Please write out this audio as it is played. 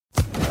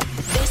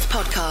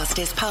podcast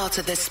is part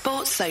of the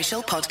Sports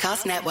Social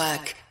Podcast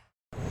Network.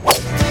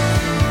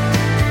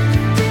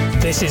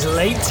 This is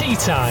Late Tea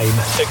Time,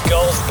 the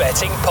golf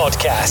betting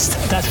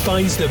podcast that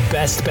finds the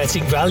best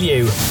betting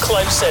value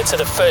closer to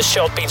the first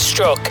shot being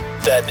struck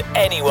than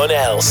anyone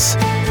else.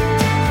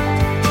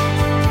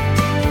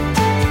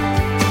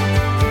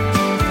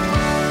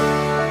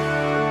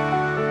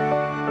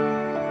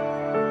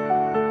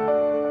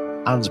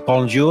 And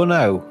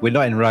buongiorno. We're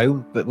not in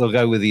Rome, but we'll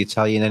go with the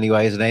Italian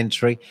anyway as an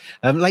entry.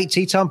 Late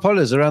tea time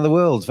pollers around the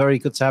world. Very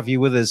good to have you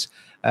with us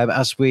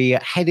as we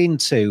head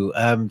into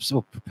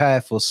sort of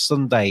prepare for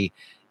Sunday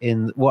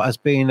in what has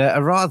been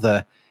a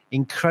rather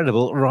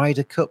incredible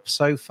Ryder Cup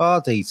so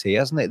far, DT,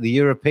 hasn't it? The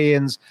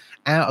Europeans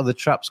out of the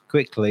traps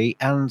quickly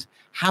and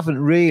haven't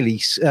really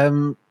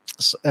slowed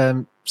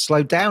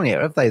down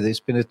yet, have they?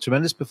 There's been a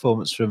tremendous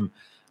performance from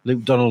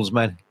Luke Donald's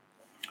men.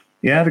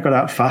 Yeah, they got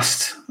out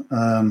fast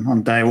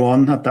on day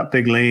one, had that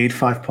big lead,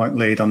 5-point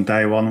lead on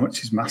day one,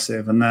 which is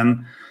massive, and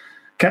then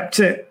kept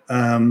it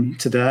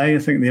today. I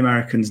think the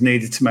Americans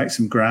needed to make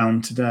some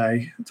ground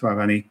today to have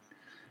any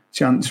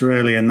chance,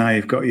 really, and now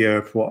you've got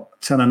Europe,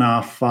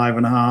 10.5,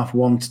 5.5,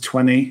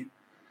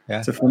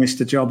 1-20 to finish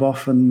the job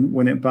off and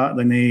win it back.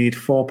 They need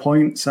 4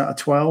 points out of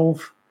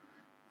 12.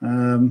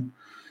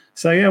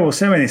 So, yeah, we'll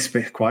see. I mean, it's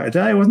been quite a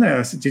day, wasn't it?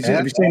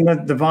 Have you seen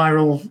the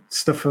viral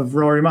stuff of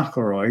Rory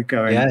McIlroy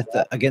going? Yeah,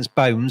 against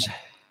Bones.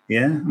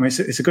 Yeah, I mean,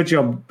 it's a good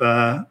job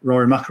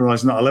Rory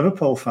McIlroy's not a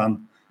Liverpool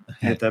fan.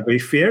 He'd be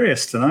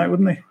furious tonight,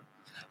 wouldn't he?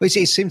 Well,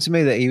 it seemed to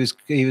me that he was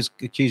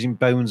accusing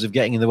Bones of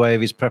getting in the way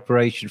of his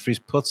preparation for his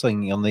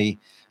putting on the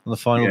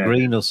final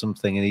green or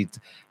something. And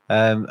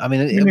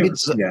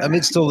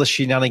amidst all the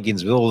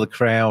shenanigans with all the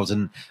crowds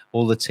and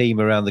all the team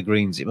around the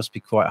greens, it must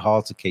be quite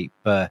hard to keep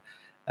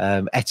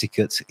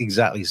etiquette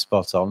exactly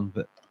spot on.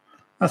 But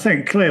I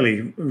think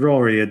clearly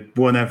Rory had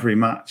won every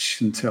match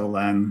until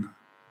then.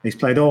 He's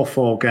played all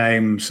 4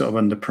 games sort of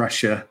under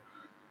pressure.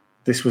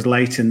 This was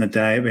late in the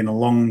day. It's been a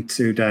long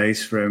 2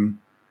 days for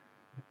him.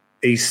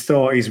 He's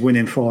thought he's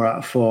winning 4 out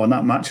of 4, and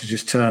that match has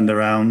just turned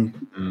around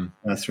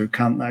through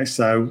Cantlay.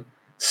 So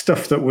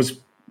stuff that was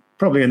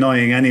probably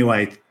annoying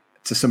anyway,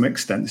 to some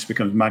extent, this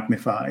becomes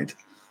magnified.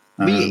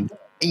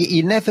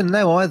 You never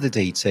know either,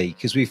 DT,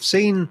 because we've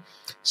seen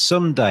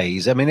some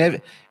days. I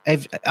mean,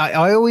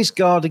 I always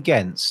guard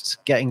against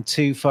getting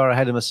too far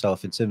ahead of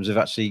myself in terms of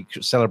actually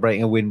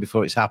celebrating a win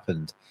before it's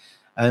happened.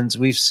 And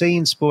we've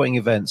seen sporting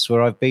events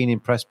where I've been in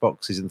press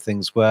boxes and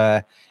things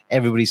where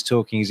everybody's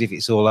talking as if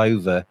it's all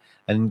over,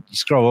 and you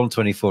scroll on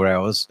 24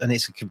 hours and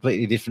it's a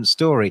completely different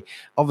story.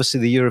 Obviously,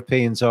 the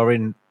Europeans are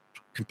in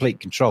complete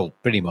control,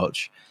 pretty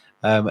much,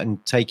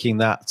 and taking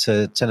that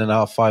to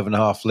 10.5,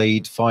 5.5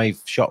 lead,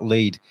 5-shot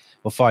lead,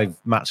 or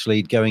 5-match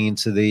lead going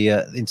into the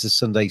into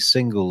Sunday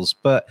singles.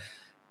 But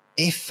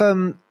if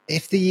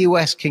the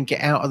US can get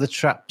out of the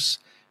traps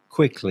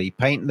quickly,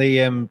 paint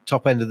the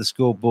top end of the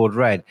scoreboard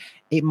red,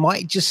 it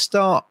might just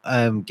start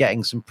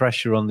getting some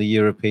pressure on the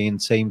European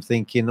team,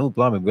 thinking, "Oh,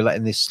 blimey, we're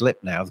letting this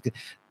slip now."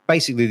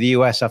 Basically, the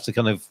US have to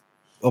kind of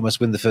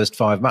almost win the first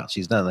 5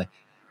 matches, don't they?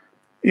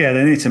 Yeah,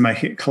 they need to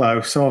make it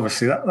close. So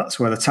obviously, that's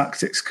where the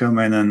tactics come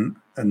in,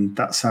 and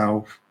that's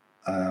how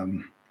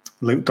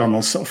Luke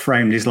Donald sort of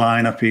framed his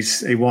lineup.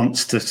 He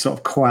wants to sort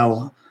of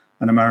quell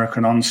an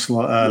American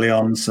onslaught early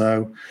on.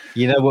 So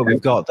you know what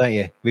we've got, don't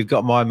you? We've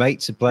got my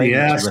mates to play.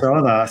 Yeah, I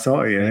saw that. I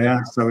thought of you.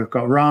 Yeah. So we've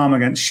got Rahm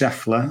against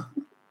Scheffler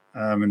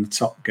in the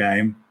top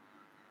game,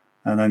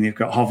 and then you've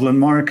got Hovland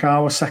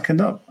Morikawa second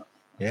up.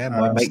 Yeah,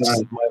 my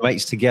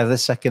mates together,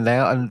 second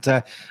out. And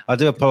I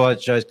do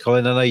apologise,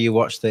 Colin. I know you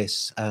watch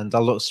this, and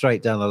I'll look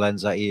straight down the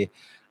lens at you.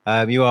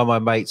 You are my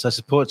mates. I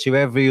support you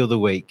every other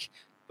week,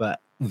 but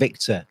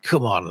Victor,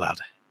 come on, lad.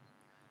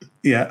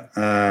 Yeah,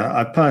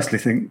 I personally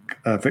think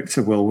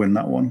Victor will win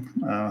that one.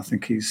 I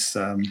think he's...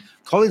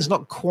 Colin's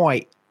not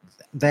quite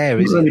there,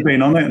 is he? He's really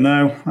been on it,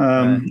 no.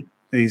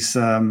 He's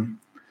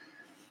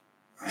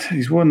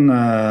won...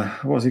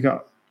 what's he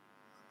got?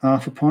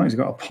 Half a point? He's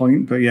got a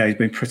point, but yeah, he's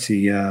been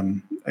pretty...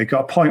 he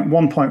got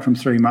 1 point from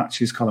 3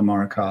 matches, Colin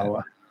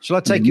Morikawa. Shall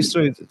I take you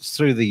through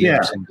the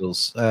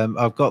singles?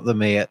 I've got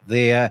them here.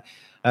 The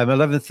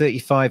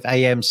 11:35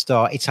 a.m.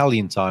 start,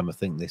 Italian time, I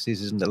think this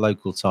is, isn't it?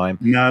 Local time.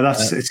 No,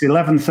 it's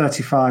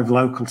 11:35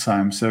 local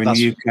time. So in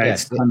the UK,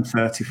 it's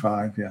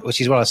 10:35. Yeah, which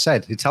is what I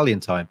said,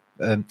 Italian time.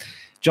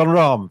 John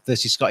Rahm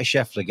versus Scotty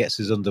Scheffler gets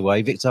us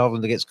underway. Victor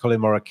Hovland against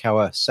Colin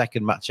Morikawa,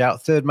 second match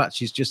out. Third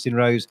match is Justin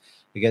Rose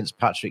against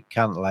Patrick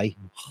Cantlay.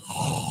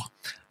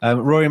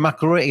 Rory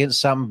McIlroy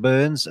against Sam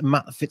Burns.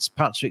 Matt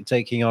Fitzpatrick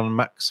taking on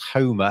Max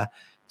Homa.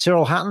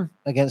 Tyrrell Hatton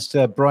against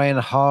Brian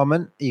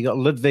Harmon. You got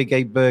Ludwig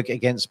Aberg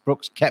against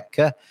Brooks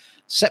Koepka.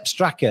 Sepp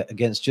Straka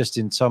against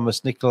Justin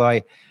Thomas.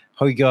 Nikolai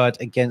Højgaard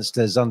against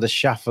Xander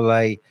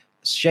Schauffele.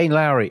 Shane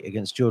Lowry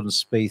against Jordan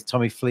Spieth.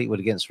 Tommy Fleetwood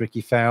against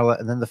Ricky Fowler.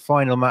 And then the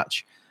final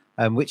match,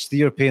 which the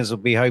Europeans will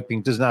be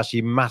hoping doesn't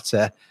actually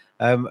matter,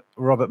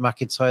 Robert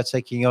McIntyre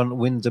taking on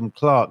Wyndham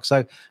Clark.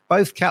 So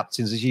both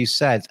captains, as you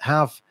said,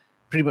 have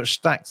pretty much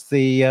stacked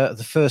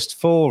the first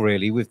 4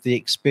 really with the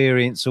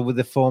experience or with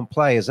the form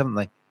players, haven't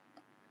they?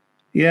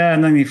 Yeah,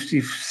 and then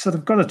you've sort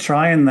of got to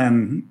try, and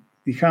then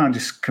you can't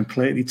just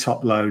completely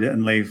top load it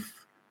and leave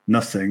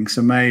nothing.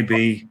 So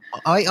maybe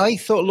I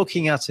thought,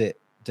 looking at it,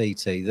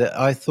 DT, that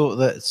I thought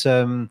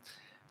that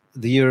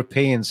the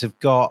Europeans have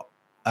got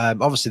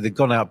obviously they've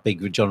gone out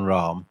big with John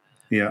Rahm.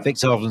 Yeah,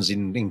 Victor Hovland's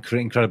in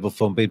incredible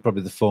form, being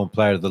probably the form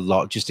player of the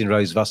lot. Justin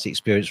Rose, vast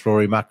experience.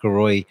 Rory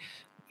McIlroy,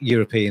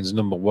 Europeans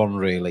number one,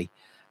 really.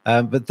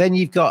 But then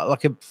you've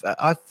got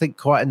I think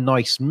quite a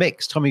nice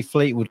mix. Tommy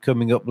Fleetwood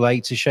coming up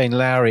later, Shane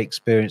Lowry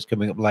experience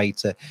coming up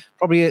later.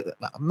 Probably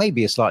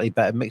maybe a slightly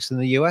better mix than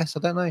the US. I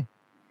don't know.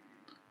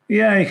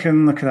 Yeah, you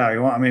can look at how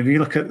you want. I mean, if you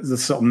look at the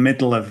sort of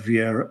middle of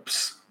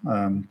Europe's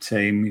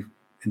team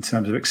in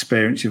terms of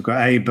experience, you've got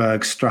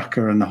Aberg,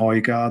 Straka, and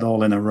Højgaard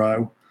all in a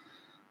row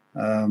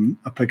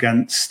up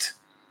against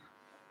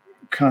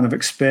kind of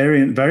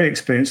very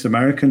experienced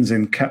Americans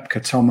in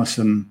Koepka, Thomas,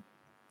 and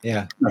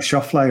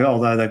Schauffele,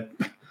 although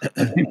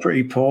they've been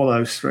pretty poor,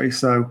 those three.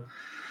 So,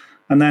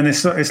 and then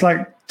it's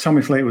like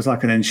Tommy Fleet was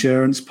like an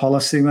insurance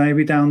policy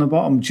maybe down the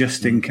bottom,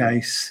 just in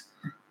case.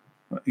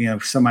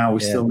 Somehow we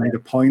still need a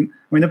point.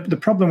 I mean, the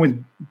problem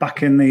with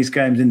backing these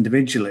games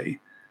individually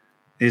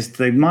is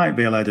they might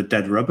be a load of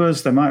dead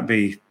rubbers. They might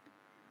be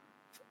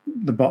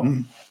the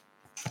bottom,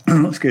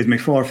 4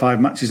 or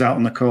 5 matches out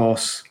on the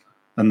course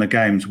and the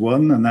game's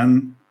won. And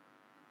then,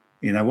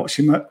 what's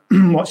your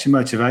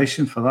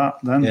motivation for that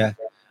then? Yeah.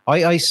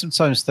 I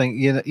sometimes think,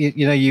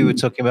 you were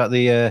talking about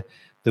the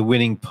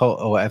winning putt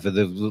or whatever,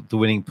 the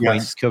winning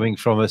points coming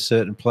from a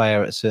certain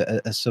player at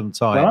some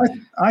time. Well,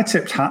 I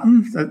tipped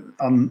Hatton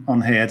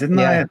on here, didn't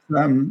I? At,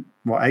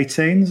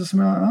 18s or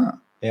something like that.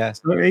 Yeah.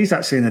 So he's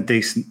actually in a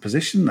decent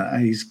position there.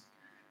 He's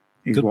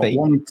Could what, be.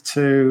 1,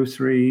 2,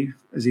 3,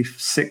 is he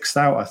 6th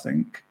out, I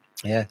think?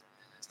 Yeah.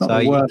 It's not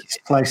the worst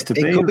place to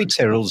be. It could be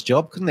Tyrrell's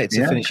job, couldn't it,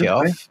 to finish it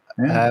off?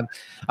 Yeah.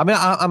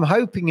 I'm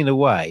hoping in a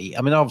way,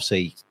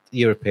 obviously,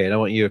 European, I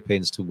want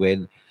Europeans to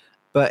win.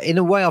 But in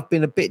a way, I've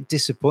been a bit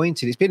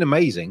disappointed. It's been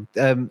amazing.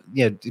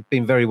 It's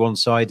been very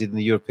one-sided, and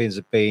the Europeans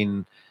have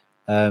been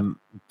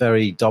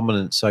very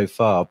dominant so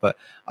far. But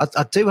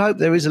I do hope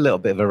there is a little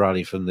bit of a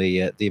rally from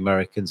the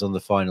Americans on the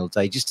final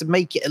day, just to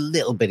make it a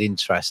little bit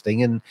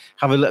interesting and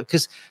have a look.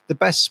 Because the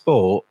best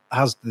sport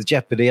has the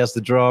jeopardy, has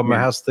the drama,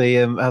 has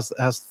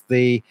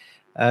the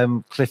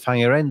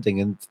cliffhanger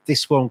ending, and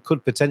this one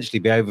could potentially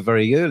be over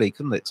very early,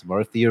 couldn't it?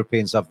 Tomorrow, if the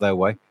Europeans have their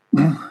way.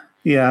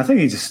 Yeah, I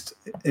think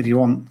if you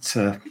want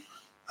to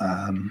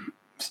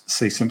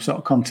see some sort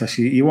of contest,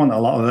 you want a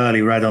lot of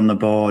early red on the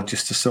board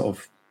just to sort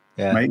of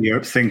make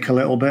Europe think a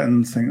little bit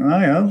and think, oh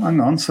yeah, hang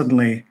on,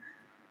 suddenly,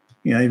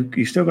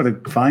 you've still got to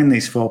find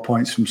these 4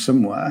 points from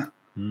somewhere.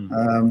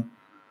 And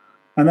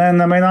then,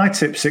 I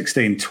tipped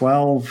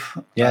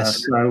 16-12.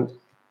 Yes. So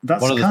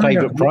that's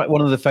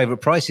one of the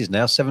favourite prices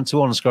now, 7-1,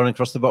 scrolling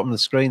across the bottom of the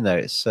screen there.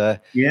 It's so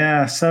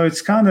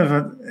it's kind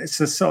of it's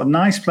a sort of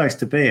nice place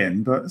to be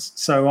in. But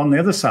so on the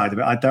other side of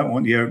it, I don't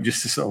want Europe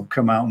just to sort of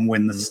come out and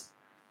win the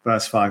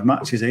first 5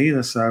 matches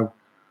either. So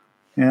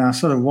I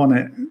sort of want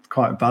it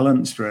quite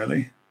balanced,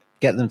 really.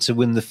 Get them to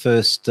win the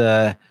first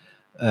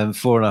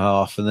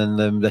 4.5, and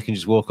then they can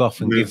just walk off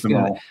and give them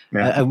all,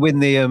 and win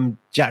the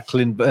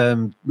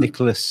Jacqueline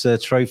Nicholas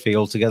Trophy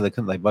altogether,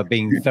 couldn't they? By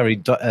being very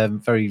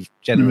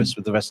generous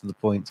with the rest of the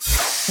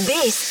points.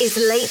 This is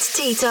Late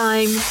Tea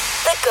Time,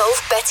 the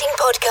golf betting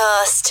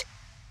podcast.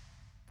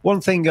 One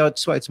thing I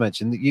just wanted to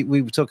mention: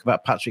 we were talking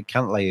about Patrick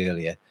Cantlay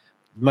earlier,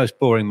 the most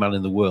boring man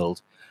in the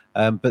world,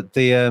 but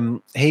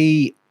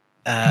he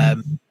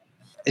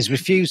is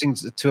refusing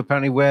to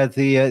apparently wear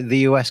the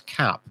US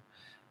cap.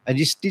 And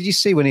did you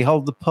see when he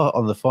held the putt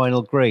on the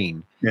final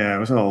green? Yeah, it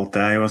was all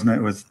day, wasn't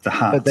it, with the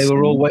hats? But they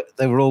were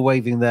all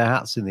waving their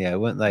hats in the air,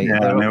 weren't they?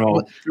 Yeah,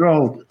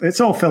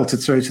 it's all filtered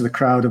through to the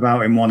crowd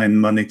about him wanting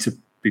money to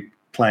be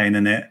playing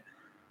in it.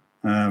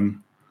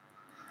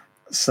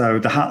 So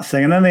the hat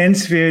thing, and then they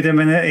interviewed him,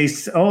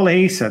 and all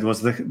he said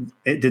was that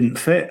it didn't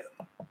fit.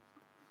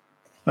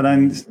 But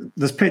then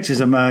there's pictures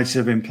emerged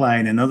of him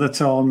playing in other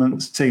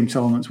tournaments, team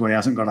tournaments, where he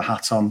hasn't got a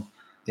hat on.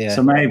 Yeah.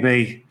 So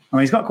maybe,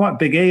 he's got quite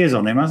big ears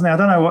on him, hasn't he? I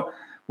don't know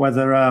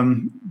whether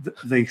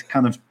the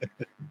kind of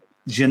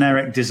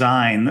generic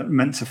design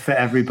meant to fit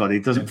everybody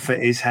doesn't fit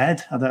his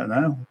head. I don't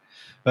know.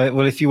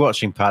 Well, if you're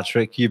watching,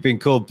 Patrick, you've been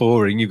called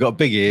boring. You've got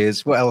big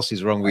ears. What else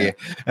is wrong with you?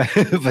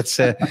 But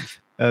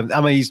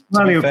he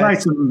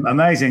played some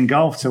amazing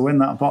golf to win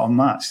that bottom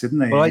match,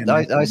 didn't he? Well,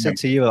 I said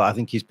to you, I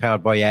think he's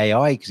powered by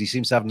AI because he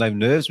seems to have no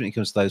nerves when it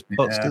comes to those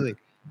putts, does he?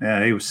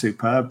 Yeah, he was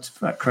superb.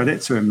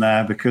 Credit to him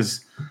there,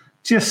 because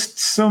just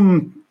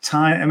some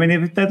time.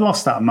 If they'd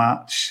lost that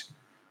match,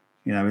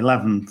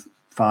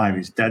 11-5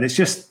 is dead. It's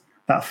just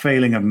that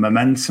feeling of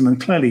momentum,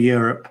 and clearly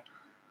Europe.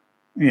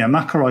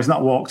 McIlroy's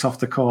not walked off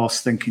the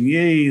course thinking,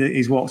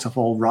 he's walked off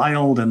all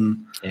riled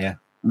and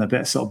a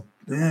bit sort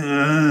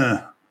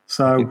of.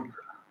 So.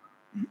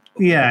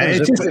 Yeah,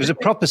 it was a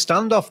proper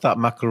standoff, that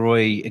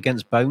McIlroy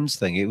against Bones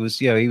thing. It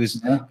was,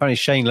 apparently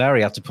Shane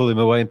Lowry had to pull him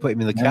away and put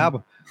him in the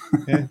cab.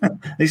 Yeah.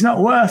 He's not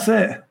worth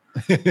it.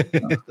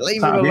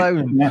 Leave him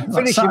alone. Yeah,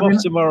 Finish him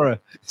off tomorrow.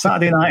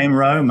 Saturday night in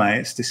Rome, mate.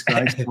 It's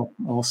disgraceful.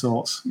 All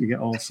sorts. You get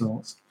all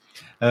sorts.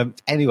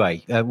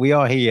 Anyway, we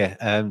are here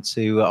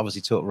to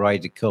obviously talk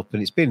Ryder Cup,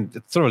 and it's been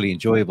thoroughly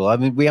enjoyable. I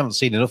mean, we haven't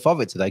seen enough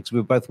of it today because we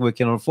were both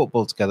working on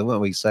football together,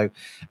 weren't we? So,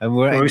 and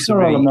we saw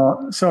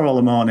all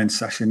the morning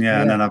session,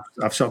 yeah. And then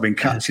I've sort of been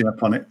catching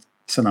up on it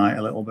tonight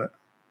a little bit.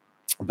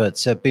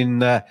 But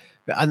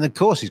and the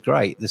course is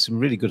great. There's some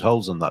really good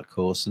holes on that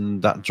course,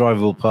 and that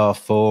drivable par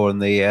 4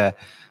 and the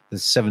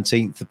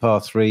 17th, the par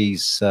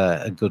 3's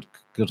a good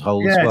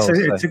hole as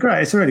well.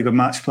 It's a really good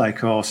match play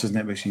course, isn't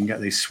it? Because you can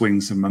get these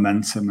swings of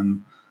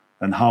momentum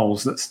and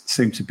holes that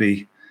seem to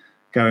be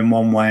going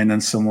one way, and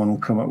then someone will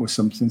come up with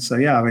something. So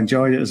yeah, I've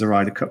enjoyed it as a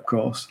Ryder Cup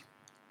course.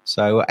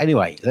 So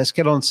anyway, let's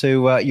get on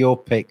to your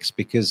picks,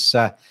 because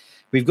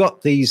we've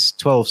got these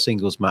 12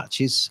 singles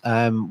matches.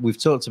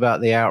 We've talked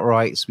about the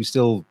outrights. We're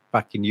still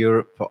back in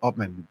Europe.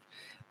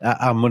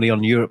 Our money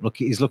on Europe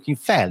is looking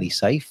fairly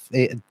safe,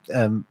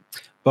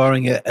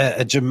 barring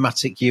a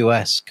dramatic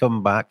US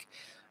comeback.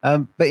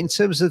 But in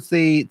terms of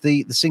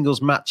the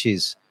singles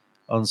matches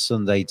on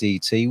Sunday,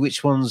 DT,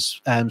 which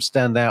ones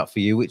stand out for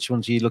you? Which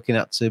ones are you looking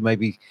at to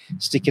maybe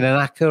stick in an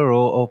acca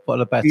or put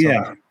a bet on?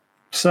 Yeah.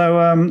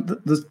 So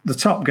the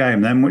top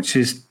game then, which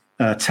is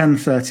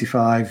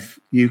 10:35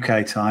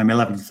 UK time,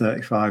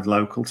 11:35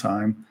 local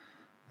time.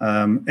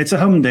 It's a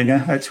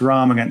humdinger. It's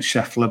Rahm against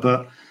Scheffler.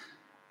 But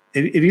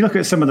if you look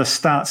at some of the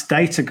stats,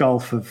 Data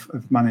Golf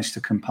have managed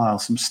to compile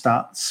some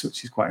stats,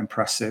 which is quite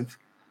impressive,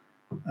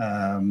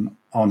 on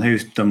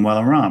who's done well.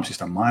 And Rahm's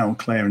just a mile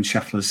clear, and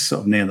Scheffler's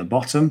sort of near the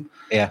bottom.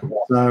 Yeah.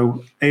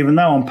 So even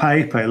though on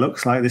paper it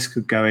looks like this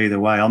could go either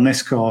way, on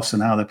this course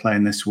and how they're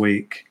playing this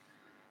week,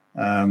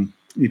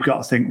 you've got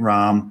to think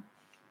Rahm.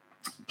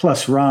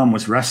 Plus, Rahm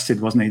was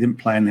rested, wasn't he? He didn't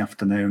play in the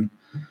afternoon.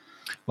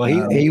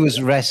 Well, he was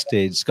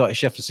rested. Scotty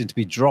Scheffler seemed to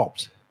be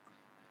dropped.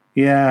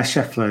 Yeah,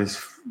 Scheffler's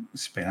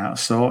been out of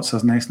sorts,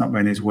 hasn't he? It's not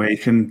been his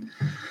week. And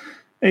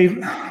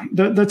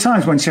the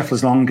times when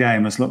Scheffler's long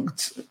game has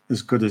looked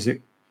as good as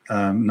it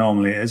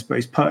normally is, but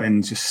his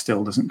putting just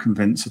still doesn't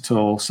convince at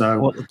all.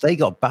 So they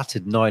got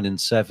battered 9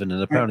 and 7,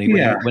 and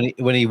apparently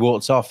when he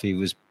walked off, he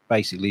was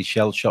basically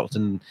shell shocked,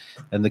 and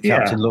the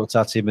captain looked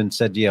at him and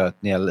said, "Yeah,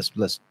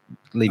 let's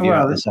leave you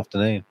out this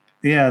afternoon."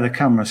 Yeah, the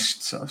cameras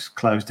sort of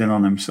closed in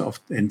on him, sort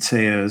of in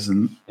tears,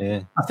 and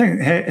I think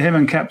him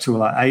and Koepka were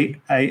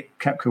like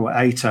Koepka were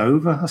 8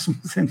 over or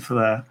something for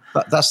there.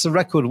 That's the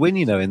record win,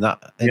 in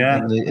that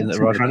in the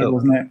Ryder Cup,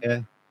 wasn't it? Yeah,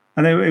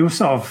 and it was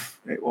sort of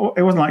it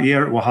wasn't like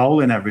Europe were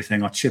holding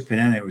everything or chipping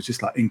in. It was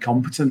just like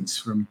incompetence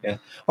from. Yeah,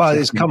 well,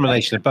 it's a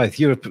combination of both.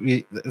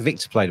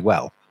 Victor played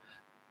well.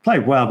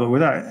 Played well, but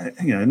without,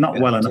 not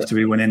well enough to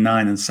be winning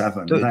 9 and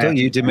 7. Don't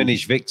you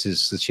diminish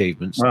Victor's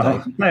achievements?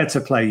 Well, they had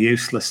to play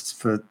useless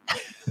to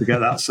get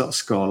that sort of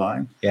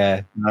scoreline.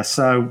 Yeah.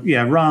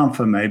 Rahm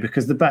for me,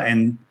 because the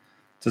betting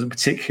doesn't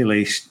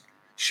particularly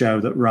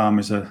show that Rahm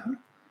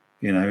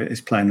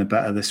is playing the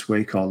better this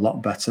week, or a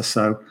lot better.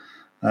 So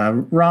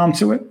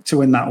Rahm to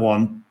win that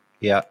one.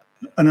 Yeah.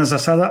 And as I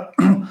said, that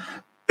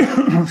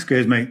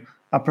excuse me,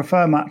 I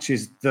prefer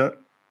matches that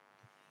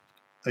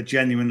are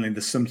genuinely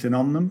there's something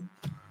on them,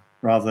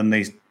 rather than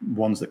these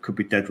ones that could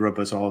be dead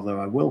rubbers, although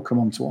I will come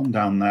on to one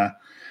down there.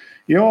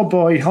 Your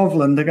boy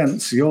Hovland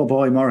against your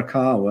boy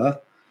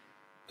Morikawa.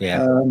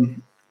 Yeah.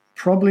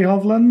 Probably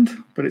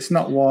Hovland, but it's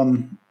not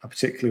one I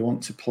particularly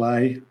want to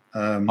play.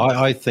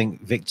 I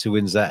think Victor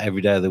wins that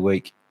every day of the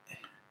week.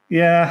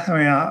 Yeah, I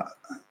mean,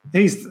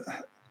 he's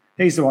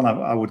the one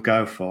I would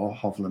go for,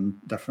 Hovland,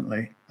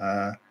 definitely.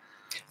 The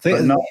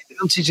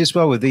advantage as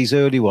well with these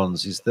early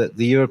ones is that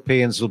the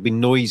Europeans will be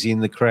noisy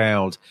in the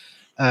crowd.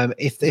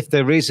 If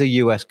there is a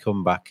US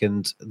comeback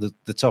and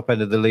the top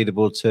end of the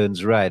leaderboard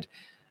turns red,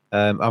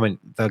 I mean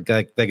they're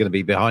going to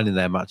be behind in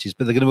their matches,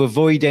 but they're going to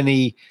avoid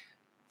any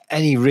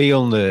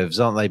real nerves,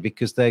 aren't they?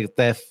 Because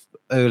they're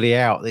early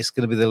out. It's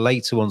going to be the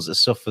later ones that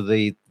suffer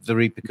the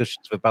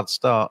repercussions of a bad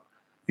start.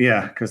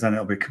 Yeah, because then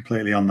it'll be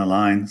completely on the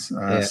lines.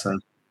 So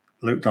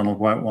Luke Donald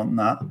won't want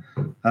that.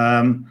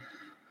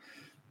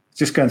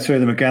 Just going through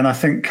them again, I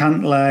think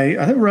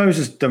Rose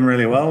has done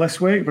really well this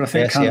week, but I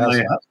think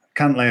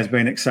Cantlay has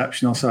been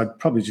exceptional, so I'd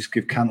probably just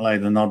give Cantlay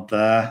the nod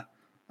there.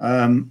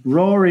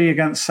 Rory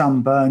against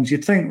Sam Burns.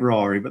 You'd think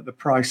Rory, but the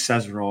price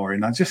says Rory.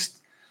 And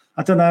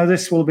I don't know,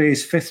 this will be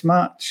his 5th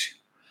match.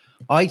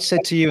 I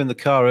said to you in the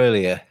car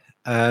earlier,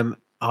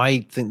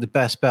 I think the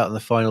best bet on the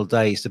final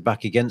day is to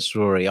back against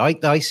Rory.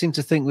 I seem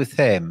to think with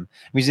him,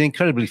 he's an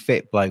incredibly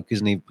fit bloke,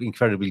 isn't he?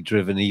 Incredibly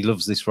driven. He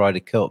loves this Ryder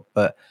Cup,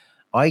 but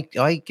I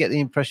get the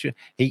impression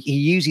he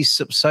uses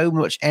up so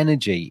much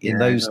energy in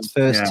those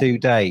first 2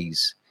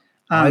 days.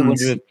 I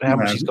wonder how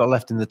much he's got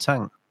left in the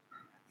tank.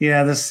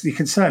 Yeah, you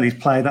can certainly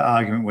play that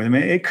argument with him.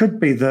 It could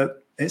be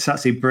that it's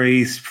actually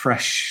breathed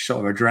fresh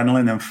sort of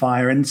adrenaline and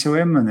fire into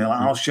him, and they're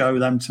like, I'll show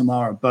them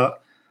tomorrow.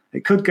 But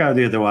it could go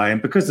the other way.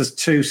 And because there's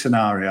 2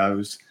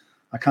 scenarios,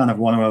 I kind of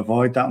want to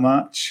avoid that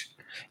match.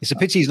 It's a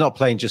pity he's not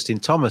playing Justin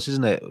Thomas,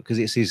 isn't it? Because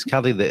it's his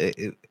caddy that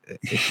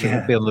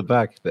it'll be on the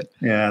back. But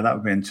yeah, that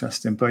would be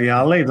interesting. But yeah,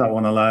 I'll leave that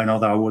one alone.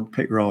 Although I would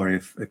pick Rory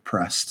if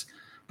pressed.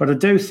 But I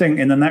do think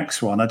in the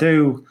next one, I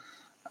do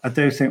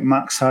think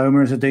Max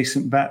Homer is a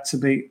decent bet to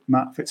beat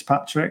Matt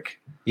Fitzpatrick.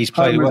 He's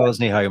played well,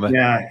 hasn't he, Homer?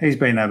 Yeah, he's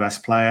been their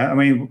best player. I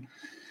mean,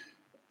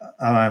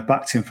 I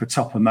backed him for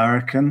top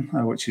American,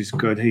 which is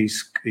good.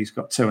 He's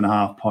got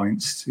 2.5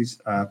 points.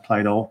 He's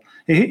played all.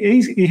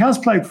 He has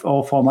played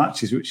all 4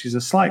 matches, which is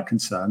a slight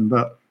concern.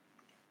 But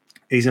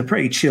he's a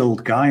pretty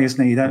chilled guy,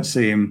 isn't he? You don't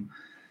see him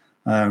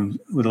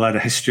with a load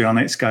of history on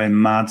it. It's going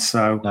mad.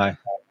 So, no.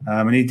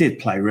 And he did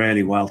play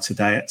really well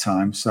today at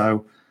times.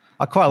 So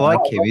I quite like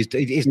him. He's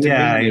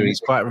demeanor.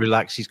 He's quite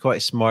relaxed. He's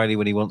quite smiley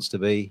when he wants to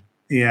be.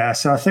 Yeah,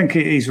 so I think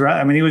he's right.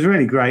 I mean, he was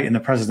really great in the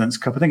President's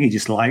Cup. I think he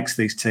just likes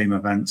these team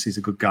events. He's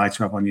a good guy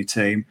to have on your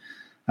team.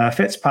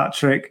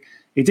 Fitzpatrick,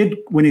 he did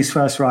win his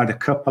first Ryder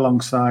Cup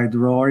alongside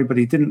Rory, but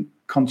he didn't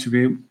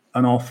contribute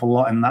an awful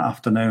lot in that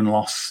afternoon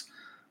loss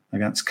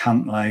against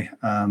Cantley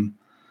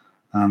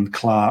and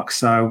Clark.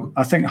 So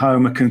I think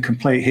Homer can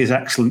complete his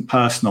excellent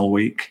personal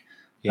week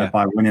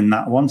by winning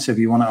that one. So if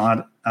you want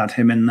to add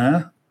him in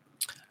there.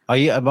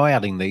 Am I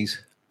adding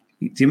these?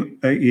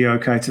 Are you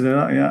okay to do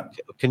that? Yeah.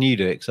 Can you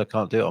do it? Because I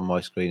can't do it on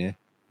my screen here.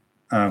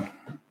 Oh.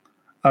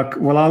 Okay,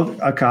 well,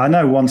 I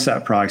know one set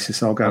of prices,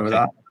 so I'll go with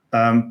that.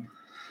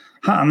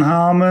 Hatton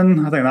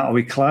Harmon, I think that'll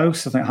be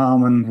close. I think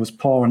Harmon was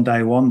poor on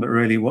day one, but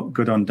really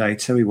good on day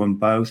two. He won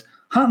both.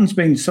 Hatton's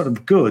been sort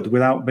of good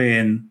without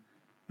being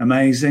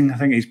amazing. I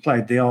think he's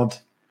played the odd,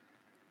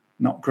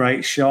 not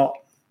great shot.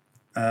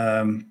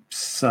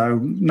 So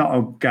not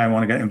a game I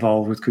want to get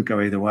involved with. Could go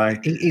either way.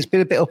 He's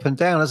been a bit up and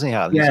down, hasn't he,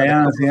 Hatton?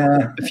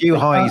 Yeah. A few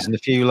highs and a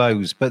few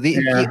lows. But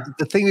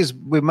the thing is,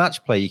 with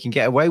match play, you can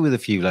get away with a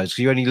few lows because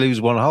you only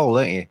lose one hole,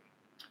 don't you?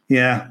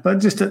 Yeah, but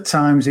just at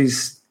times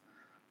he's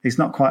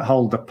not quite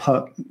hold the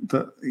putt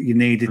that you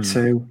needed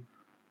to.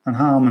 And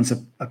Harmon's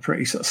a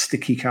pretty sort of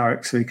sticky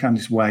character, so he can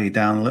just weigh you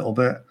down a little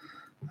bit.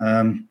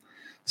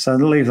 So I'll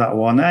leave that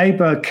one.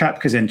 Aberg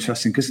Koepka's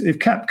interesting because if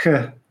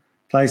Koepka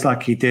plays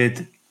like he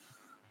did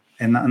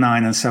in that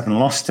 9 and 7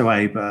 loss to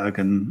Aberg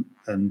and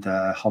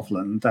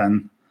Hovland,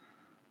 then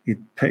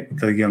you'd pick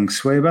the young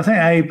Swede. But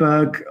I think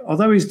Aberg,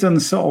 although he's done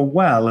sort of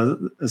well,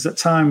 there's at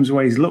times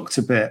where he's looked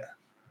a bit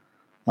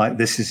like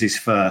this is his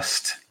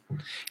first.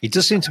 He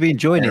does seem to be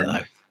enjoying it,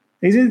 though.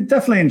 He's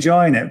definitely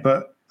enjoying it,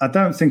 but I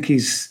don't think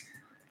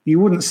you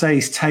wouldn't say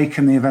he's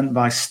taken the event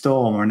by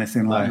storm or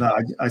anything like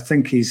that. I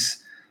think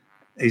he's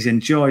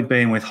enjoyed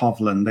being with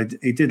Hovland.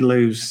 He did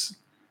lose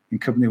in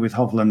company with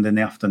Hovland in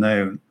the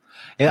afternoon.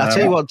 Yeah, I'll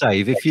tell you what,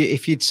 Dave,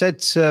 if you'd said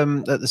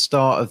at the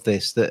start of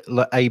this that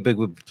Aberg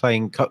would be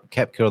playing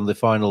Koepka on the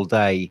final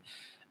day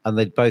and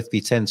they'd both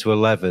be 10 to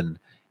 11,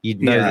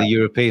 you'd know the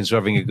Europeans were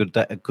having a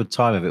good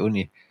time of it, wouldn't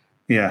you?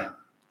 Yeah.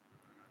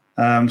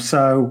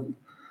 So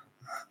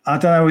I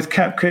don't know, with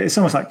Koepka, it's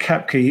almost like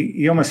Koepka,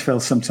 you almost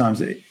feel sometimes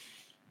that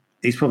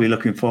he's probably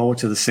looking forward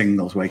to the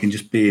singles where he can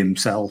just be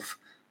himself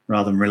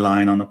rather than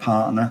relying on a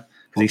partner.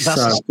 Because he's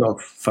so sort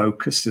of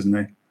focused, isn't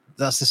he?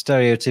 That's the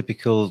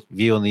stereotypical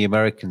view on the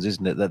Americans,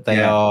 isn't it? That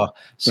they are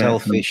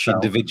selfish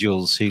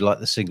individuals who like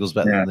the singles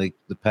better than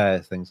the pair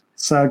things.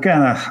 So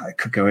again, it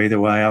could go either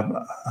way.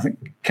 I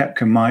think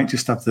Koepka might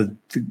just have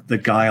the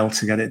guile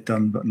to get it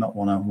done, but not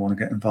want to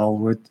get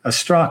involved with.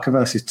 Straka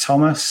versus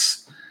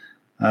Thomas.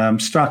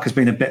 Straka's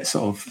been a bit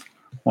sort of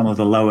one of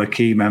the lower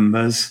key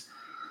members.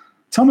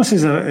 Thomas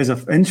is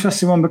an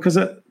interesting one because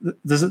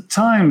there's at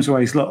times where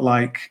he's looked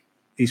like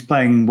he's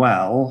playing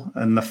well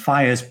and the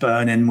fire's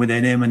burning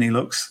within him and he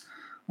looks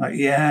like,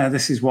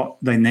 this is what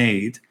they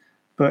need.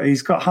 But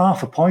he's got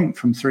 0.5 point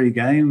from 3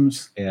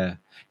 games. Yeah.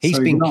 He's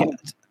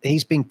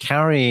been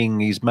carrying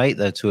his mate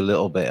there to a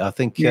little bit. I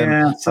think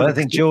I don't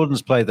think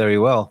Jordan's played very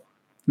well.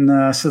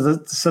 No, so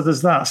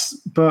there's that.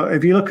 But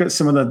if you look at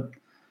some of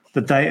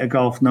the data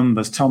golf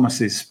numbers,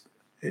 Thomas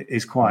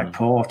is quite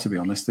poor, to be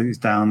honest. He's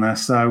down there.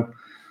 So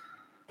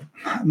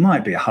it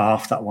might be a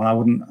half, that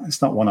one.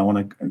 It's not one I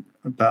want to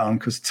bet on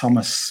because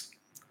Thomas,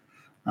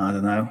 I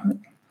don't know.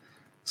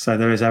 So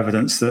there is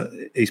evidence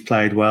that he's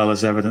played well.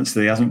 There's evidence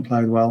that he hasn't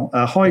played well.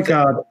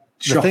 Højgaard,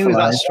 the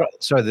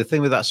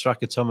thing with that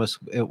Straka Thomas,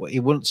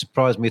 it wouldn't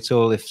surprise me at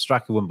all if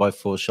Straka won by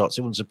 4 shots.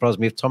 It wouldn't surprise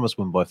me if Thomas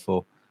won by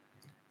 4.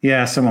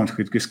 Yeah, someone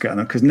could just get on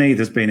it because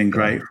neither's been in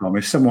great form.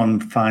 If someone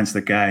finds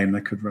the game,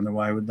 they could run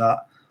away with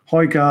that.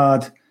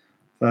 Højgaard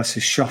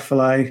versus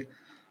Schauffele.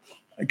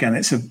 Again,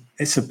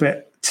 it's a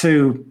bit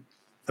too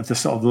of the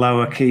sort of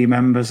lower key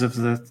members of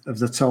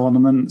the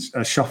tournament.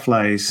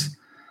 Schauffele's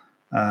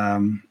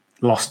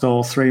lost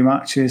all 3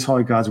 matches.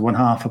 Højgaard's won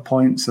 0.5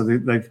 point, so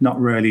they've not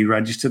really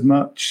registered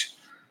much.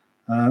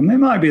 It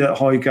might be that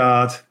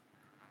Højgaard,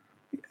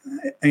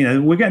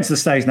 we're getting to the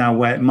stage now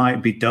where it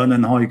might be done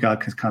and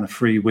Højgaard can kind of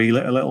freewheel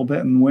it a little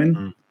bit and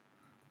win.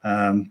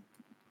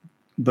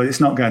 But it's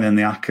not going in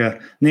the ACCA.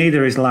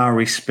 Neither is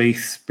Lowry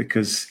Spieth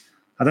because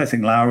I don't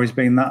think Lowry's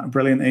been that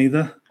brilliant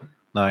either.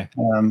 No.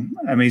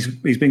 I mean,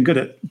 he's been good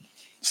at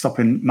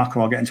stopping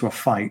McIlroy getting into a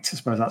fight. I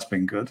suppose that's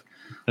been good.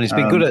 And he's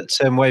been good at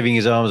waving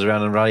his arms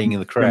around and rallying in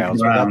the crowd.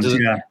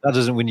 That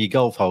doesn't win you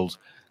golf holes.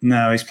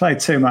 No, he's played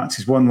 2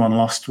 matches, won one,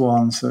 lost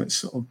one. So it's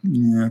sort of,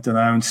 I don't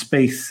know. And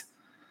Spieth,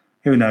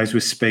 who knows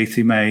with Spieth,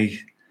 he may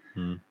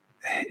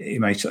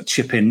sort of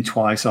chip in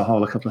twice or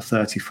hole a couple of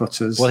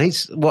 30-footers. Well,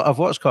 I've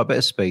watched quite a bit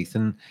of Spieth,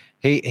 and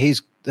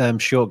his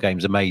short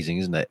game's amazing,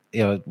 isn't it?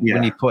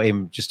 When you put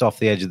him just off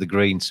the edge of the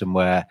green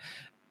somewhere,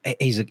 but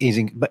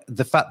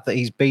the fact that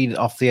he's been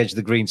off the edge of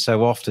the green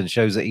so often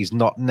shows that he's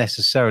not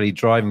necessarily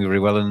driving very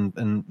well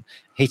and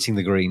hitting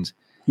the greens.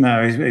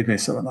 No, he's been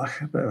sort of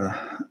like a bit of an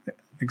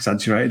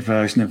exaggerated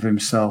version of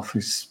himself.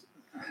 He's,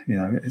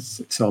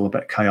 it's all a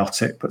bit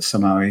chaotic, but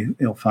somehow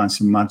he'll find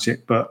some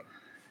magic. But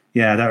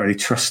yeah, I don't really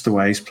trust the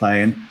way he's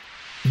playing.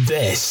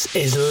 This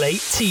is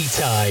Late Tee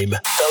Time,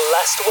 the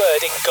last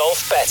word in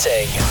golf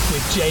betting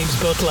with James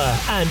Butler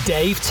and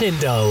Dave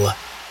Tyndall.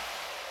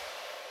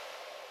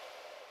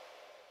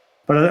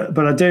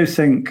 But I do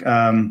think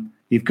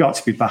you've got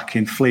to be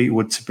backing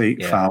Fleetwood to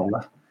beat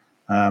Fowler.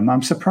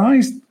 I'm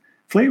surprised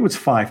Fleetwood's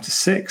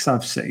 5-6.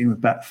 I've seen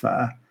with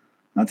Betfair.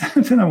 I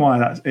don't know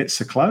why it's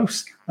so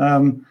close. I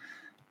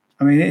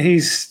mean,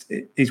 he's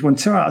won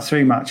 2 out of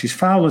 3 matches.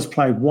 Fowler's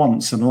played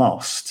once and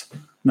lost.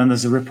 And then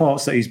there's the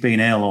reports that he's been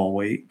ill all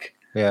week.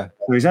 Yeah.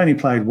 So he's only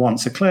played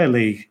once. So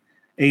clearly,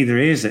 either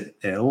he is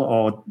ill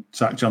or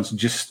Zach Johnson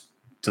just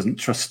doesn't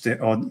trust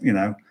it, or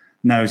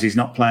knows he's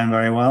not playing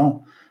very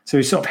well. So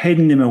he's sort of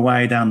hidden him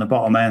away down the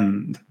bottom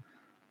end.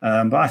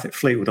 But I think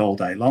Fleetwood all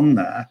day long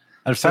there.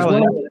 And Fowler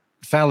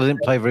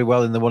didn't play very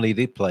well in the one he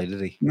did play, did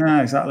he?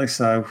 No, exactly.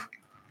 So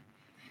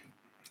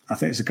I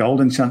think it's a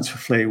golden chance for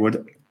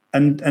Fleetwood.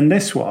 And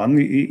this one,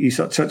 you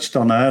sort of touched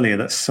on earlier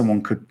that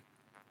someone could,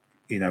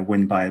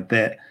 win by a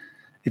bit.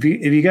 If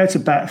you go to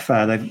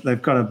Betfair,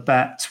 they've got a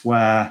bet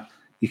where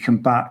you can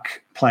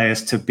back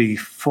players to be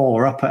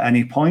 4 up at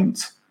any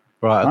point.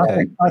 Right.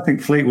 Okay. I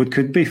think Fleetwood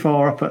could be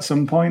 4 up at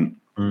some point.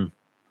 Mm.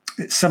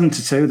 It's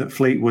 7-2 that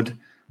Fleetwood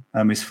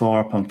is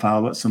 4 up on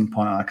Fowler at some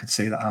point. I could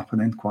see that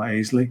happening quite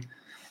easily.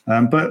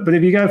 But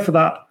if you go for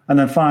that, and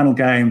then final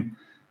game,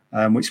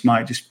 which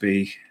might just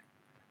be,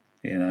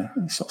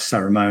 sort of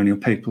ceremonial,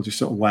 people just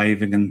sort of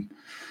waving and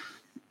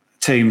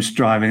teams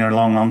driving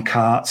along on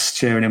carts,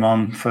 cheering him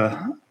on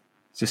for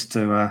just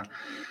to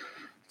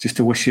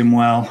wish him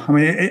well. I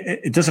mean,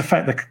 it does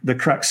affect the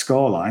correct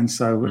scoreline.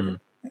 So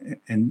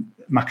in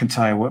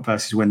McIntyre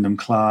versus Wyndham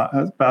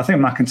Clark, but I think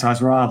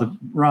McIntyre's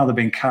rather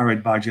been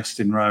carried by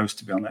Justin Rose,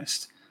 to be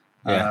honest.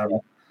 Yeah.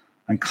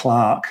 And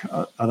Clark,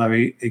 although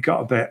he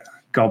got a bit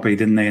gobby,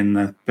 didn't he, in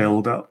the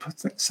build-up,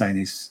 saying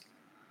he's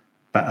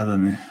better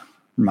than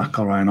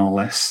McIlroy and all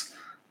this.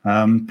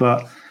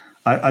 But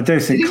I do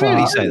think Did he Clark,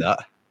 really say that?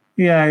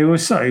 Yeah,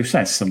 he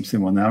said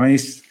something one day. I mean,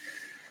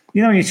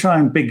 you try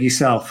and big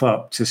yourself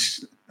up,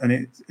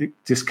 and it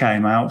just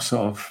came out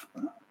sort of.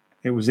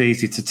 It was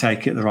easy to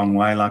take it the wrong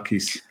way, like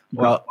he's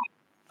got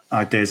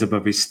ideas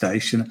above his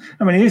station.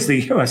 I mean, he is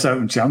the US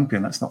Open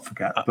champion. Let's not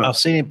forget. But I've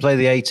seen him play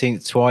the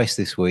 18th twice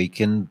this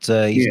week, and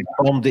he's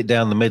bombed it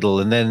down the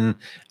middle, and then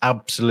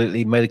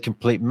absolutely made a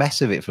complete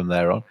mess of it from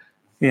there on.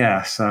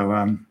 Yeah. So,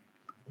 I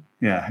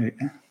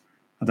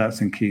don't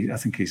think I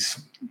think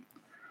he's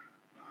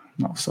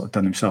not sort of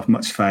done himself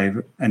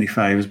any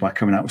favours by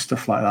coming out with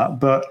stuff like that.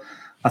 But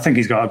I think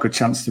he's got a good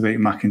chance to beat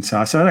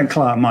McIntyre. So I think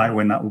Clark might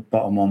win that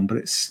bottom one, but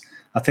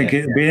I think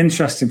it'd be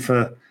interesting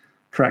for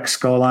correct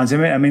scorelines.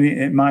 I mean,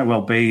 it might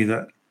well be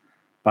that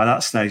by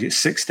that stage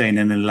it's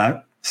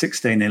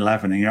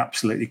 16-11, and you're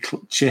absolutely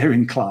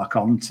cheering Clark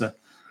on to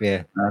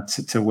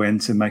win,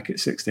 to make it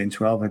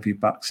 16-12 if you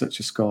back such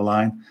a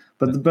scoreline.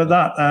 But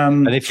that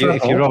and if you're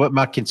Robert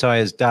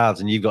McIntyre's dad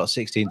and you've got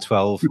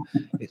 16-12,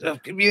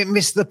 you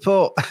missed the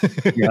putt.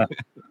 Yeah.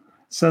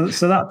 So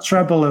that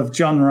treble of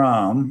John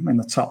Rahm in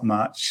the top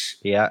match,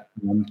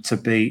 to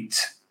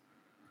beat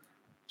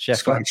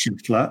Scotty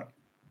Scheffler,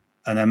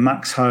 and then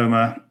Max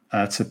Homer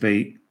to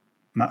beat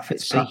Matt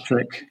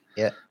Fitzpatrick,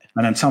 and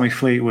then Tommy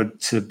Fleetwood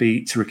to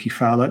beat Ricky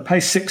Fowler. It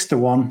pays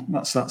 6-1.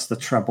 That's the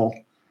treble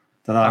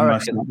that I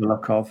most like the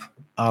look of.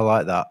 I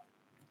like that.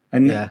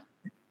 And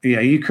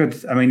you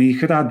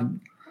could add.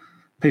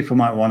 People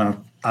might want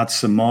to add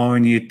some more,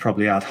 and you'd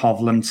probably add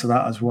Hovland to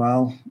that as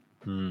well,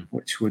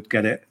 which would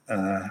get it,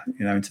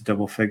 into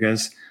double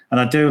figures. And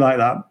I do like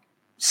that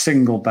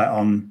single bet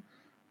on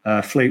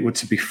Fleetwood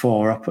to be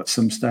 4 up at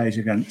some stage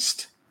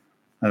against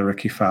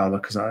Ricky Fowler,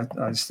 because I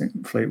just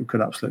think Fleetwood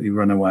could absolutely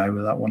run away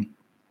with that one.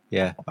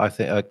 Yeah, I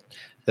think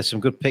there's some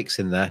good picks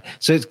in there.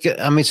 So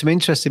some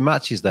interesting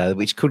matches there,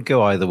 which could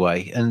go either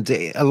way. And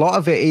a lot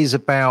of it is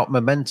about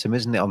momentum,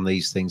 isn't it, on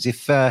these things?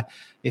 If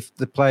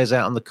the players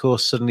out on the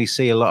course suddenly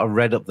see a lot of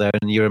red up there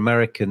and you're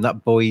American,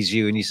 that buoys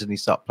you and you suddenly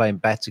start playing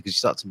better because you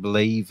start to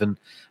believe, and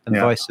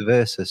vice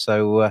versa.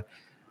 So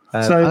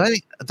I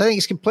don't think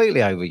it's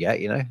completely over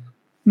yet,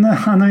 No,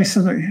 I know.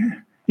 So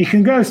you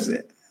can go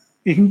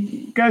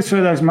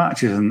through those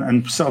matches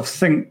and sort of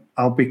think,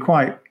 I'll be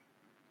quite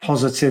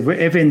positive.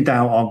 If in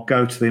doubt, I'll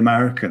go to the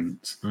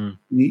Americans.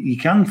 You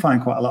can find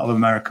quite a lot of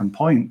American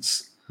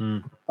points.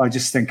 But I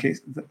just think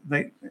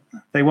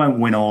they won't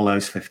win all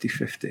those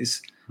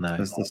 50-50s. No,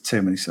 there's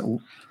too many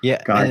sort of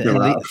yeah, guys who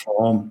are out of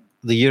form.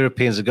 The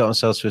Europeans have got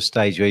themselves to a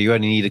stage where you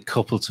only need a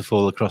couple to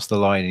fall across the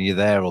line, and you're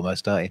there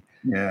almost, aren't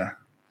you? Yeah.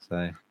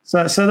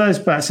 So those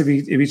bets, if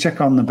you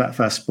check on the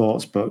Betfair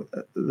Sportsbook,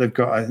 they've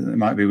got, it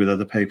might be with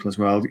other people as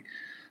well.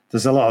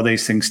 There's a lot of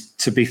these things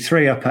to be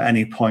 3 up at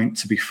any point,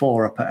 to be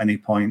 4 up at any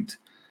point.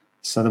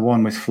 So the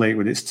one with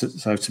Fleetwood, it's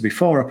to be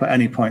 4 up at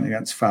any point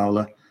against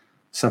Fowler,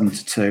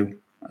 7-2.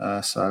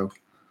 So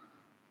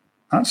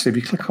actually, if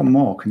you click on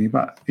more, you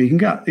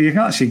can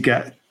actually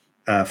get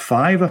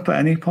 5 up at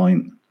any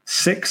point,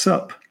 6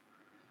 up.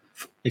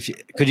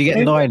 Could you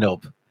get 9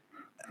 up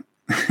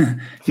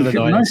for the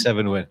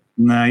 9-7 win?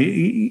 No,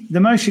 the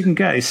most you can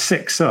get is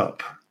 6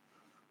 up.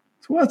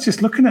 So well,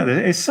 just looking at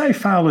it, say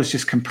Fowler's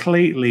just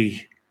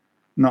completely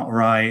not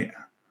right,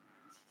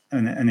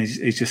 and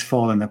he's just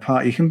falling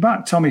apart. You can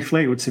back Tommy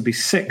Fleetwood to be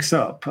 6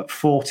 up at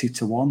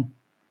 40-1.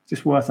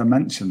 Just worth a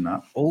mention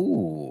that.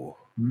 Oh,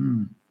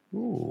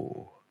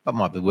 that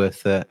might be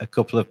worth a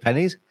couple of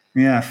pennies.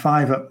 Yeah,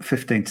 5 up,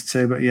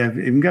 15-2. But yeah,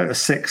 you can go to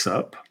 6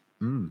 up.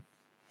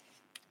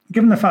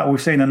 Given the fact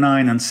we've seen a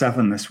 9 and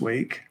 7 this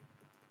week,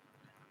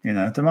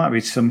 there might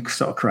be some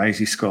sort of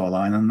crazy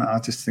scoreline, and I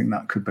just think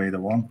that could be the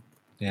one.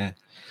 Yeah,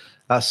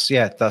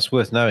 that's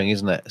worth knowing,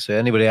 isn't it? So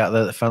anybody out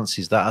there that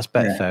fancies that's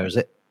Betfair, is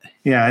it?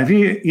 Yeah, if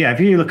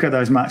you look at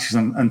those matches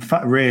and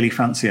really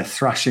fancy a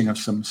thrashing of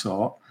some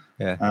sort,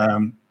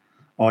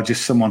 or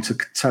just someone to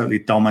totally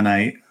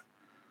dominate,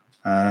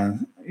 they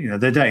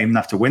don't even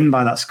have to win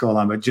by that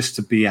scoreline, but just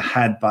to be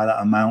ahead by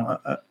that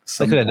amount.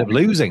 They could end up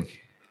losing.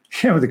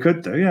 Yeah, well, they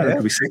could do. Yeah, they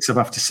could be 6 up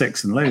after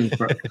 6 and lose.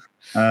 But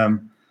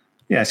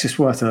it's just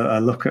worth a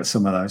look at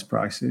some of those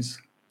prices.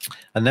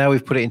 And now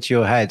we've put it into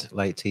your head,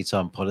 late tea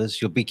time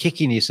podders. You'll be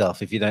kicking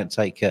yourself if you don't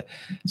take it.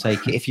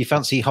 If you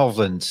fancy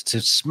Hovland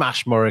to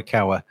smash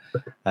Morikawa,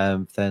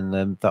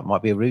 then that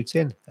might be a route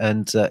in.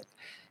 And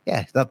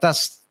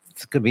that's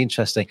going to be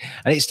interesting.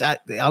 And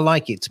I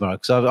like it tomorrow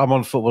because I'm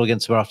on football again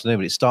tomorrow afternoon,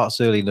 but it starts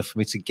early enough for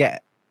me to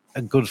get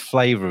a good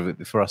flavour of it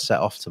before I set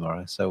off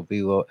tomorrow. So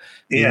we'll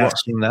be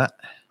watching that.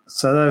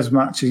 So those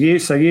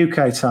matches,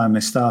 UK time, they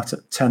start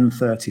at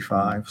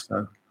 10:35.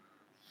 So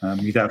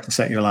you don't have to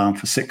set your alarm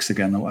for 6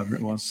 again or whatever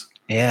it was.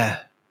 Yeah,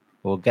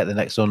 we'll get the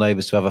next door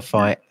neighbours to have a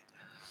fight.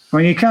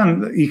 Well, you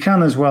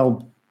can as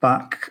well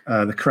back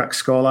the correct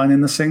scoreline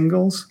in the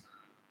singles.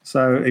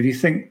 So if you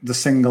think the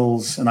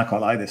singles, and I quite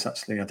like this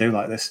actually, I do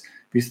like this.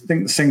 If you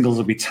think the singles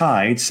will be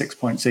tied 6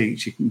 points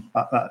each, you can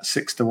back that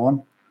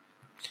 6-1.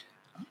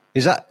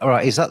 Is that all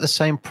right? Is that the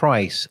same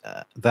price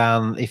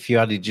than if you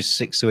added just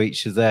 6 to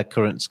each of their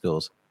current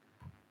scores?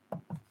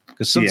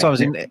 Because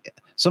sometimes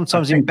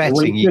in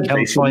betting you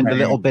can find a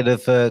little bit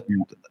of a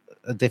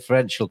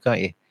differential, can't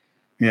you?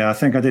 Yeah, I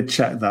think I did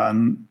check that,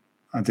 and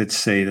I did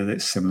see that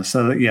it's similar.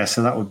 So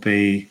that would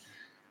be,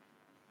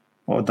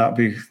 what would that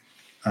be?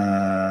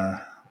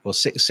 Well,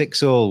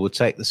 6 all would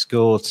take the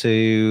score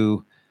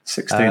to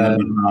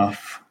 16.5.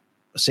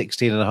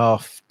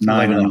 16.5,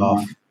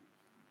 9.5.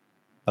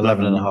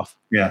 11.5.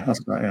 Yeah, that's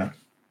right. Yeah.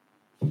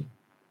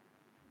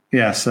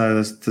 Yeah, so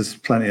there's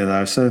plenty of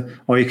those. So,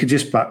 or you could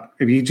just back,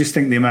 if you just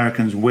think the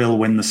Americans will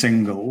win the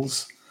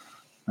singles,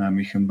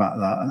 you can back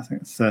that. I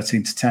think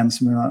 13-10,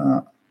 something like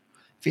that.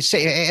 If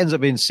it ends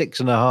up being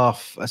 6.5,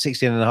 16.5,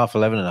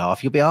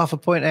 11.5, you'll be half a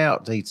point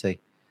out, DT.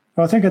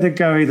 Well, I think I did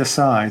go either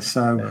side,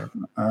 so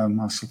I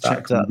shall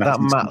check that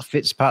Matt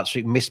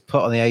Fitzpatrick missed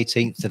putt on the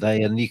 18th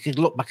today, and you could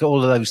look back at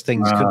all of those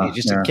things, couldn't you,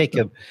 just to kick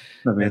them.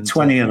 There'll be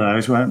 20 of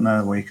those, won't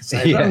there? We could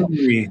say,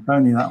 if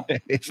only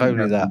that. If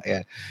only that,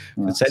 yeah.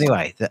 But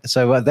anyway,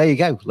 so there you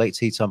go, late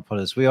tea time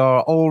podders. We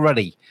are all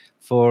ready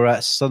for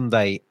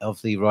Sunday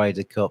of the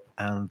Ryder Cup,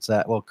 and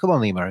come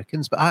on the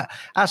Americans. But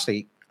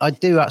I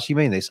do actually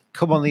mean this.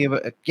 Come on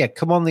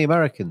the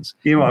Americans.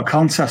 You want a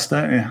contest,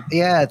 don't you?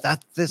 Yeah,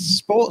 the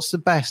sport's the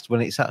best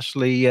when it's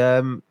actually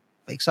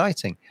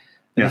exciting.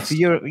 And if the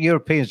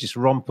Europeans just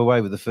romp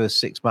away with the first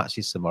 6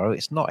 matches tomorrow,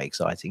 it's not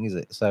exciting, is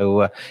it?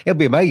 So it'll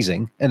be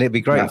amazing, and it'll be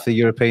great for the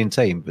European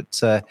team,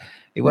 but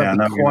it won't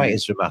be quite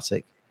as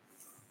dramatic.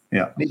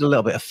 Yeah, need a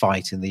little bit of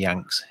fight in the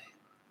Yanks.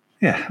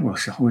 Yeah,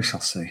 we shall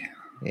see.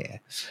 Yeah.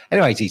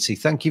 Anyway, DT,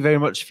 thank you very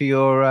much for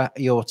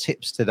your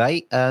tips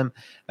today. And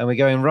we're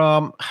going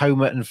Rahm,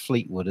 Homer, and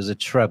Fleetwood as a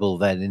treble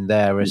then in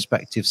their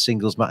respective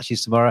singles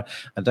matches tomorrow.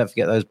 And don't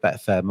forget those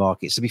Betfair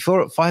markets. So be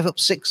 4 up, 5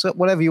 up, 6 up,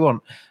 whatever you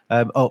want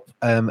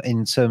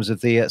in terms of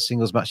the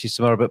singles matches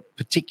tomorrow. But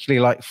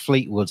particularly like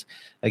Fleetwood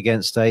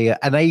against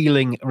an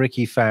ailing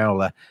Ricky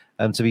Fowler.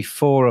 To be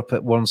 4 up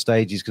at one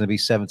stage is going to be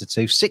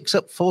 7-2, 6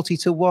 up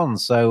 40-1.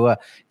 So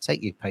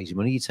take your pays your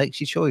money, you take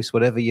your choice,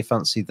 whatever you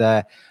fancy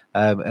there.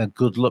 And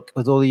good luck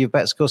with all of your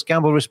bets. Of course,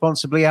 gamble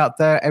responsibly out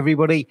there,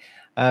 everybody.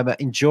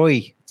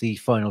 Enjoy the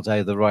final day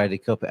of the Ryder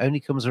Cup. It only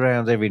comes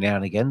around every now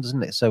and again,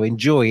 doesn't it? So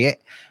enjoy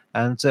it,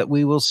 and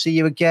we will see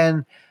you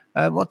again.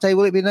 What day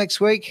will it be next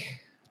week?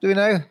 Do we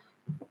know?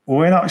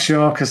 We're not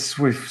sure because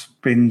we've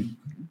been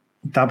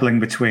dabbling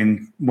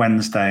between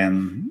Wednesday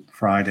and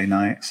Friday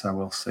night, so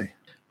we'll see.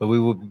 But we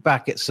will be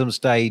back at some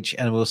stage,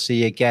 and we'll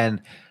see you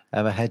again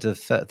ahead of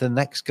the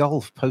next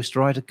golf post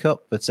Ryder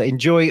Cup. But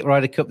enjoy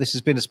Ryder Cup. This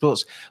has been a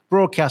sports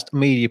broadcast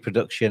media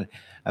production.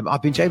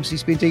 I've been James,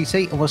 he's been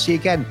DT, and we'll see you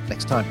again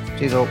next time.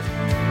 Cheers all.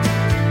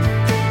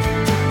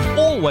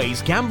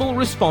 Always gamble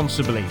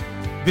responsibly.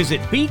 Visit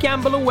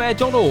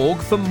begambleaware.org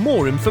for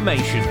more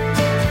information.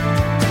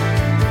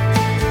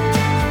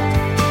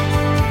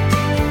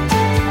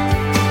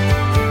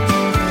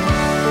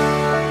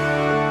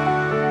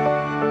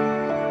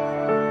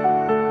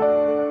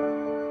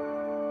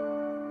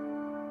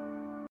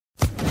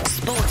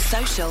 Sports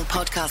Social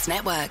Podcast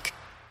Network.